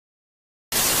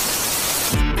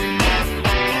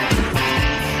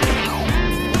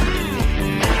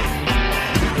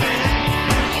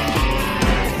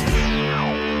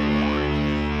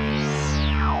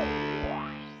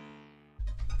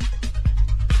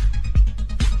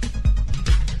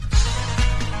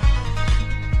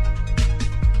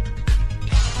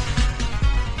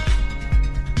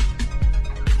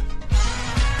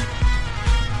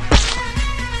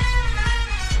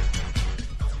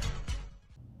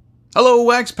Hello,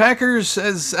 Wax Packers.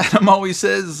 As Adam always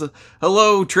says,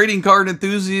 hello, trading card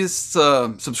enthusiasts,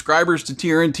 subscribers to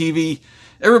TRN TV.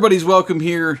 Everybody's welcome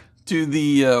here to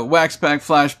the Wax Pack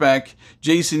Flashback.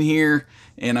 Jason here,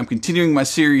 and I'm continuing my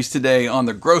series today on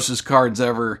the grossest cards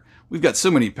ever. We've got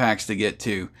so many packs to get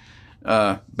to,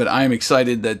 but I am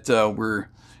excited that we're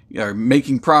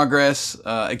making progress.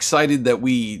 Excited that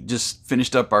we just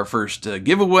finished up our first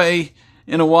giveaway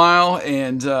in a while,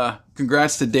 and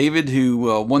congrats to David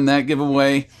who won that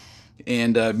giveaway.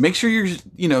 And make sure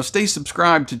you're stay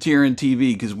subscribed to TRN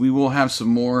TV because we will have some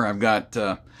more. I've got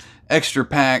extra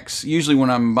packs. Usually when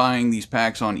I'm buying these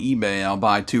packs on eBay, I'll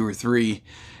buy 2 or 3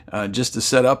 just to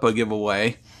set up a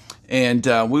giveaway. And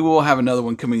we will have another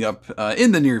one coming up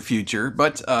in the near future.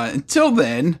 But until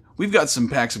then, we've got some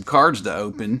packs of cards to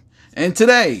open. And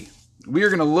today, we are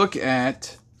going to look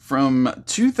at from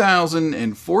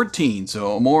 2014,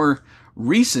 so a more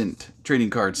recent trading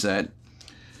card set,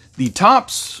 the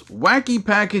Topps Wacky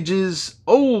Packages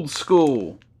Old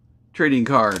School trading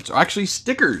cards. Actually,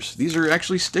 stickers. These are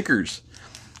actually stickers.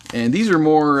 And these are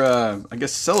more, I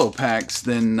guess, cello packs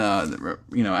than,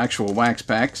 actual wax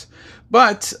packs.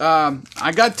 But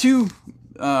I got 2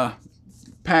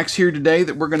 packs here today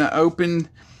that we're going to open.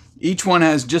 Each one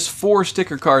has just 4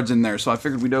 sticker cards in there, so I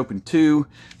figured we'd open 2.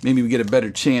 Maybe we get a better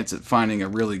chance at finding a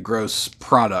really gross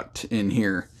product in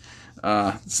here.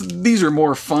 So these are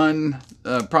more fun,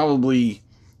 probably,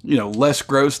 less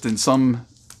gross than some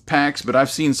packs, but I've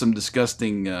seen some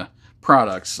disgusting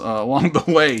products along the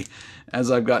way as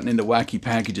I've gotten into wacky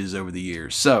packages over the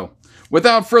years. So,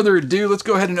 without further ado, let's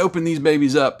go ahead and open these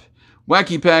babies up.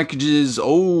 Wacky Packages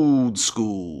Old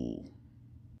School.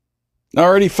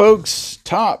 Alrighty, folks,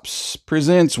 Topps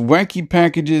presents Wacky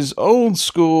Packages Old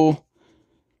School.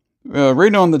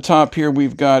 Right on the top here,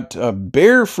 we've got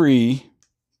bear-free,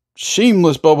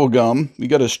 shameless bubble gum. We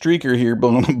got a streaker here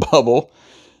blowing a bubble.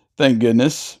 Thank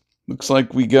goodness. Looks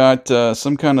like we got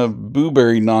some kind of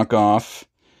blueberry knockoff.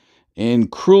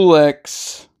 And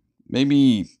Cruel-X,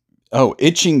 maybe,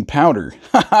 itching powder.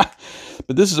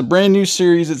 But this is a brand new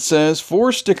series, it says.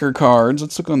 4 sticker cards.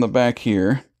 Let's look on the back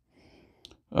here.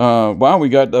 Wow, we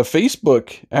got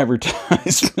Facebook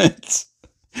advertisements.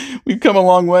 We've come a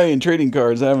long way in trading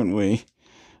cards, haven't we?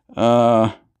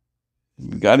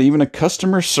 We've got even a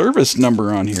customer service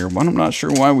number on here. Well, I'm not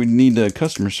sure why we need a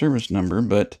customer service number,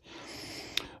 but...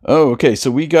 Oh, okay,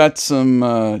 so we got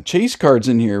some chase cards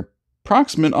in here.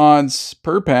 Approximate odds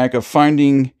per pack of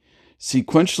finding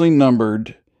sequentially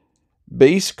numbered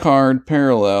base card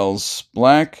parallels.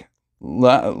 Black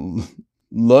Ludlow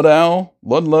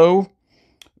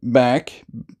back.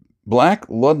 Black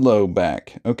Ludlow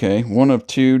back. Okay, 1 of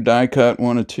 2. Die cut,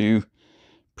 1 of 2.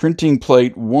 Printing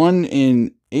plate, 1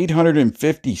 in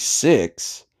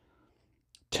 856.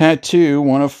 Tattoo,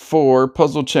 1 of 4.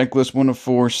 Puzzle checklist, 1 of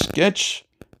 4. Sketch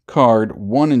card,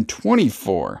 1 in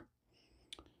 24.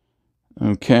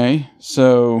 Okay,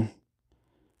 so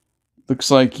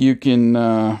looks like you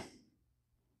can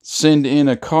send in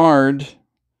a card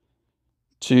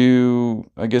to,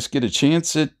 I guess, get a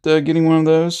chance at getting one of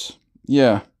those.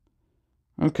 Yeah,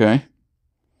 okay.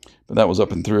 But that was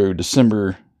up and through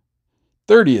December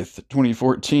 30th,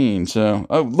 2014. So,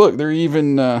 oh, look, they're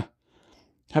even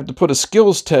have to put a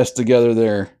skills test together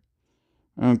there.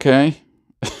 Okay.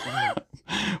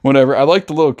 Whatever. I like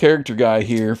the little character guy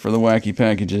here for the wacky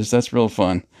packages. That's real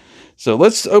fun. So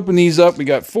let's open these up. We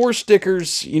got 4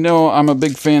 stickers. I'm a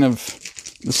big fan of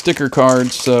the sticker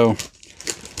cards. So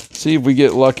see if we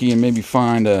get lucky and maybe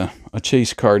find a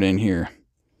chase card in here.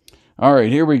 All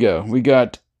right, here we go. We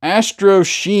got Astro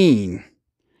Sheen.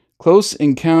 Close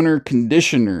Encounter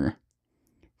Conditioner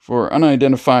for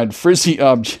unidentified frizzy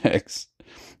objects.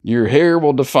 Your hair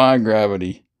will defy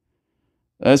gravity.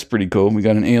 That's pretty cool. We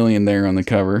got an alien there on the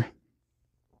cover.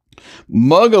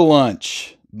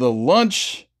 Mug-a-Lunch. The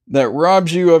lunch that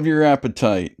robs you of your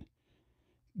appetite.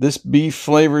 This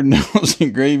beef-flavored nose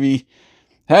and gravy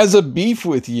has a beef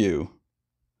with you.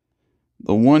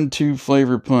 The 1-2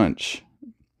 flavor punch.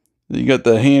 You got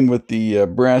the hand with the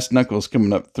brass knuckles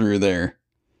coming up through there.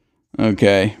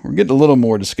 Okay, we're getting a little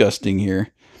more disgusting here.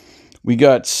 We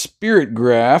got Spirit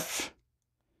Graph.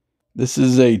 This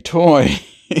is a toy.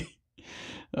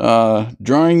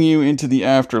 Drawing you into the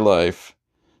afterlife.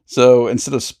 So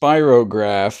instead of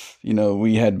Spirograph,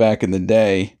 we had back in the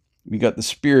day, we got the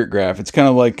Spirit Graph. It's kind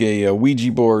of like a Ouija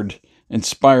board and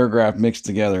Spirograph mixed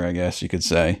together, I guess you could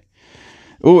say.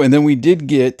 Oh, and then we did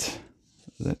get,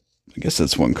 I guess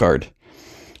that's one card.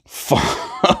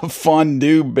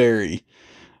 Fondue Berry.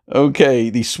 Okay,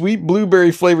 the sweet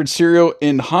blueberry flavored cereal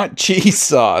in hot cheese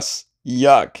sauce.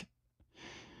 Yuck.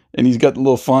 And he's got the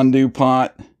little fondue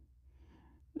pot.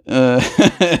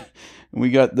 We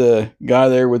got the guy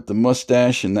there with the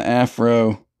mustache and the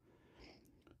afro.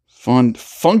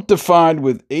 Functified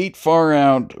with 8 far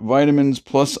out vitamins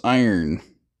plus iron.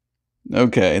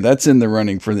 Okay, that's in the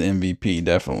running for the MVP,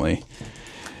 definitely.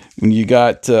 When you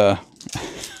got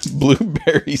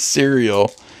blueberry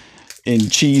cereal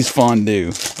and cheese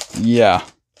fondue. Yeah.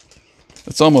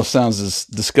 That almost sounds as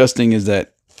disgusting as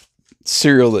that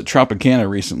cereal that Tropicana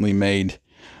recently made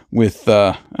with,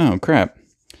 oh crap.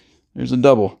 There's a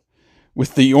double.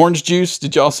 With the orange juice.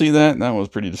 Did y'all see that? That was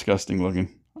pretty disgusting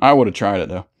looking. I would have tried it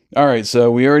though. Alright,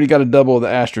 so we already got a double of the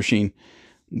Astrosheen.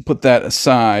 Put that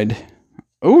aside.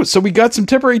 Oh, so we got some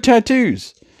temporary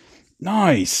tattoos.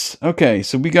 Nice. Okay,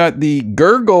 so we got the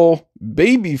Gurgle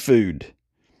baby food.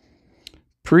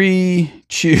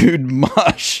 Pre-chewed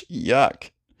mush.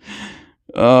 Yuck.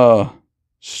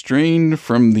 Strained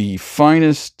from the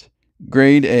finest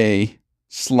grade A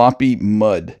sloppy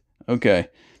mud. Okay.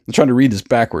 I'm trying to read this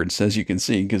backwards, as you can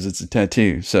see, because it's a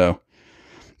tattoo. So,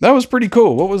 that was pretty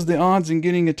cool. What was the odds in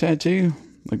getting a tattoo?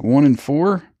 Like 1 in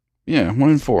 4? Yeah, 1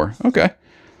 in 4. Okay.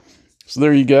 So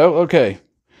there you go. Okay.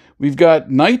 We've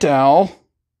got Night Owl.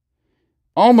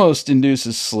 Almost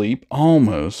induces sleep.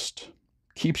 Almost.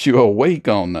 Keeps you awake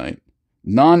all night.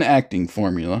 Non-acting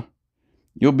formula.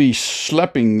 You'll be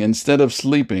schlepping instead of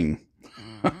sleeping.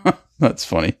 That's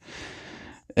funny.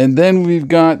 And then we've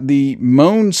got the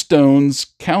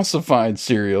Moanstones calcified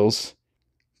cereals.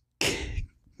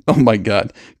 Oh my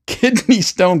God. Kidney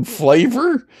stone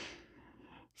flavor?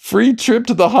 Free trip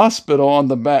to the hospital on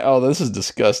the back. Oh, this is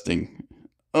disgusting.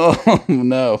 Oh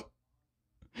no.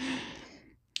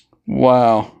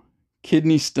 Wow.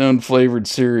 Kidney stone flavored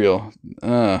cereal.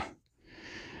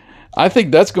 I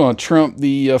think that's going to trump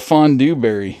the fondue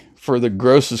berry for the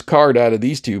grossest card out of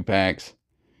these 2 packs.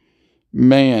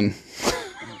 Man.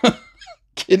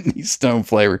 Kidney stone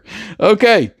flavor.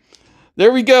 Okay.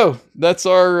 There we go. That's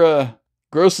our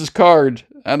grossest card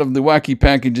out of the Wacky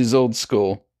Packages Old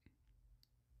School.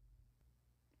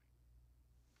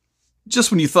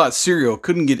 Just when you thought cereal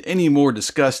couldn't get any more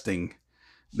disgusting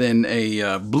than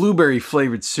a blueberry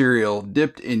flavored cereal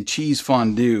dipped in cheese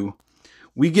fondue,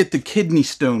 we get the kidney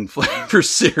stone flavor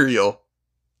cereal.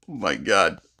 Oh my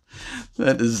God.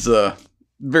 That is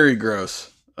very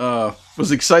gross.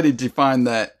 Was excited to find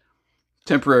that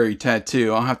temporary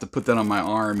tattoo. I'll have to put that on my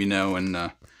arm,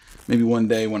 and maybe one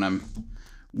day when I'm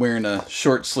wearing a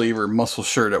short sleeve or muscle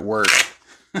shirt at work,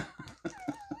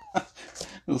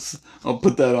 I'll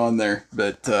put that on there.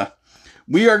 But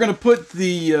we are going to put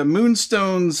the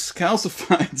Moonstones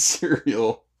calcified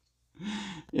cereal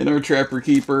in our Trapper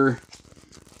Keeper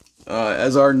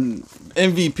as our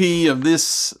MVP of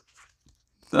this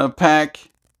pack.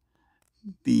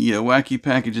 The Wacky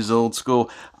Packages Old School.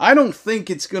 I don't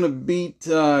think it's going to beat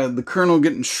the Colonel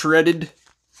getting shredded.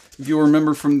 If you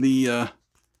remember from the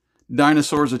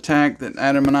Dinosaurs Attack that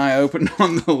Adam and I opened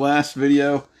on the last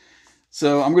video.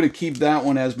 So I'm going to keep that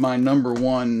one as my number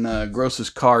 1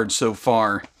 grossest card so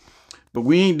far. But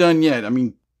we ain't done yet. I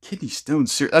mean, kidney stone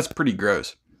cereal. That's pretty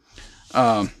gross.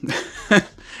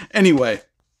 Anyway,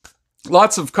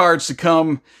 lots of cards to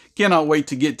come. Cannot wait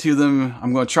to get to them.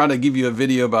 I'm going to try to give you a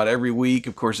video about every week.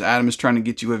 Of course, Adam is trying to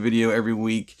get you a video every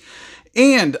week.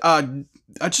 And I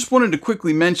just wanted to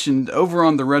quickly mention, over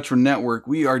on the Retro Network,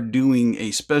 we are doing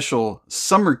a special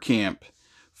summer camp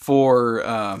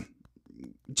for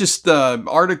just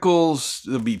articles.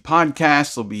 There'll be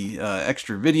podcasts. There'll be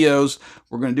extra videos.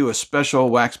 We're going to do a special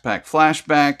Wax Pack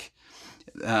Flashback.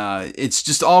 It's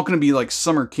just all going to be like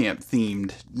summer camp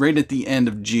themed right at the end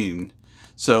of June.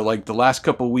 So like the last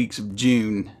couple weeks of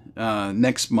June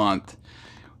next month.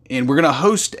 And we're going to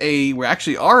host we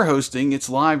actually are hosting, it's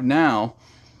live now,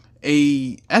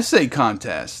 a essay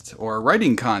contest or a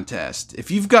writing contest.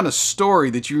 If you've got a story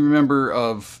that you remember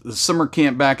of the summer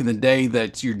camp back in the day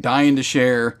that you're dying to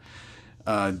share,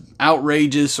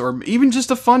 outrageous, or even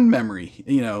just a fun memory,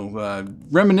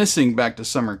 reminiscing back to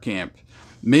summer camp.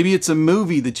 Maybe it's a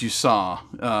movie that you saw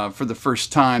for the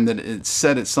first time that it's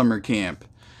set at summer camp.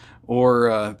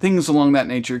 Or things along that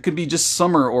nature. It could be just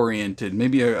summer-oriented.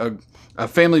 Maybe a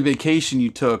family vacation you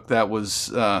took that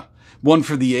was one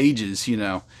for the ages,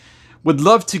 Would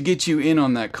love to get you in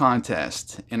on that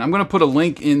contest. And I'm going to put a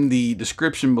link in the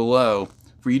description below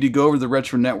for you to go over to the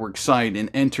Retro Network site and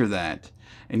enter that.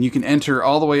 And you can enter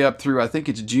all the way up through, I think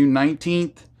it's June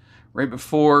 19th, right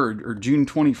before, or June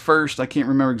 21st. I can't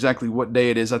remember exactly what day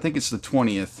it is. I think it's the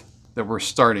 20th that we're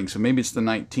starting. So maybe it's the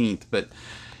 19th. But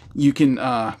you can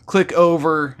click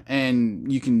over and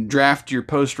you can draft your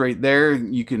post right there.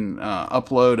 You can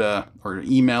upload or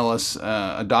email us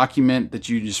a document that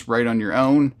you just write on your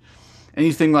own.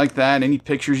 anything like that, any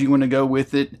pictures you want to go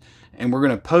with it. And we're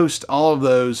going to post all of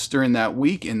those during that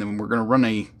week, and then we're going to run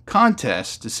a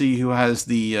contest to see who has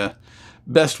the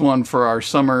best one for our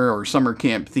summer or summer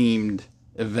camp themed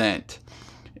event.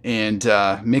 And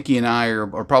Mickey and I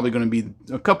are probably going to be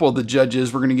a couple of the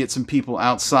judges. We're going to get some people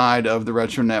outside of the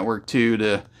Retro Network too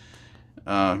to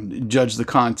judge the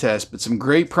contest. But some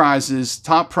great prizes.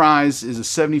 Top prize is a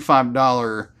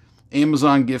 $75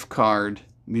 Amazon gift card.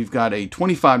 We've got a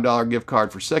 $25 gift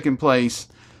card for second place.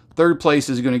 Third place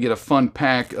is going to get a fun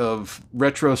pack of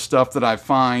retro stuff that I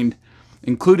find,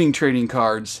 including trading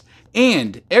cards.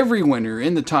 And every winner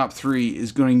in the top 3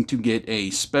 is going to get a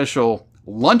special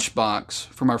lunchbox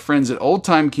from our friends at Old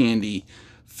Time Candy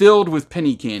filled with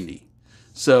penny candy.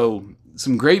 So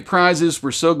some great prizes.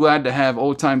 We're so glad to have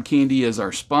Old Time Candy as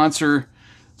our sponsor.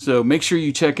 So make sure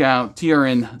you check out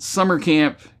TRN Summer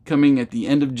Camp coming at the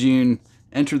end of June.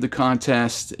 Enter the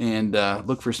contest and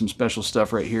look for some special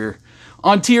stuff right here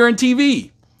on TRN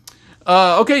TV.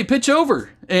 Okay, pitch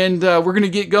over. And we're going to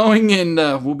get going, and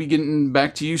we'll be getting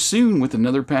back to you soon with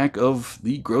another pack of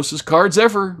the grossest cards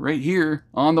ever right here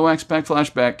on the Wax Pack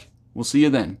Flashback. We'll see you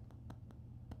then.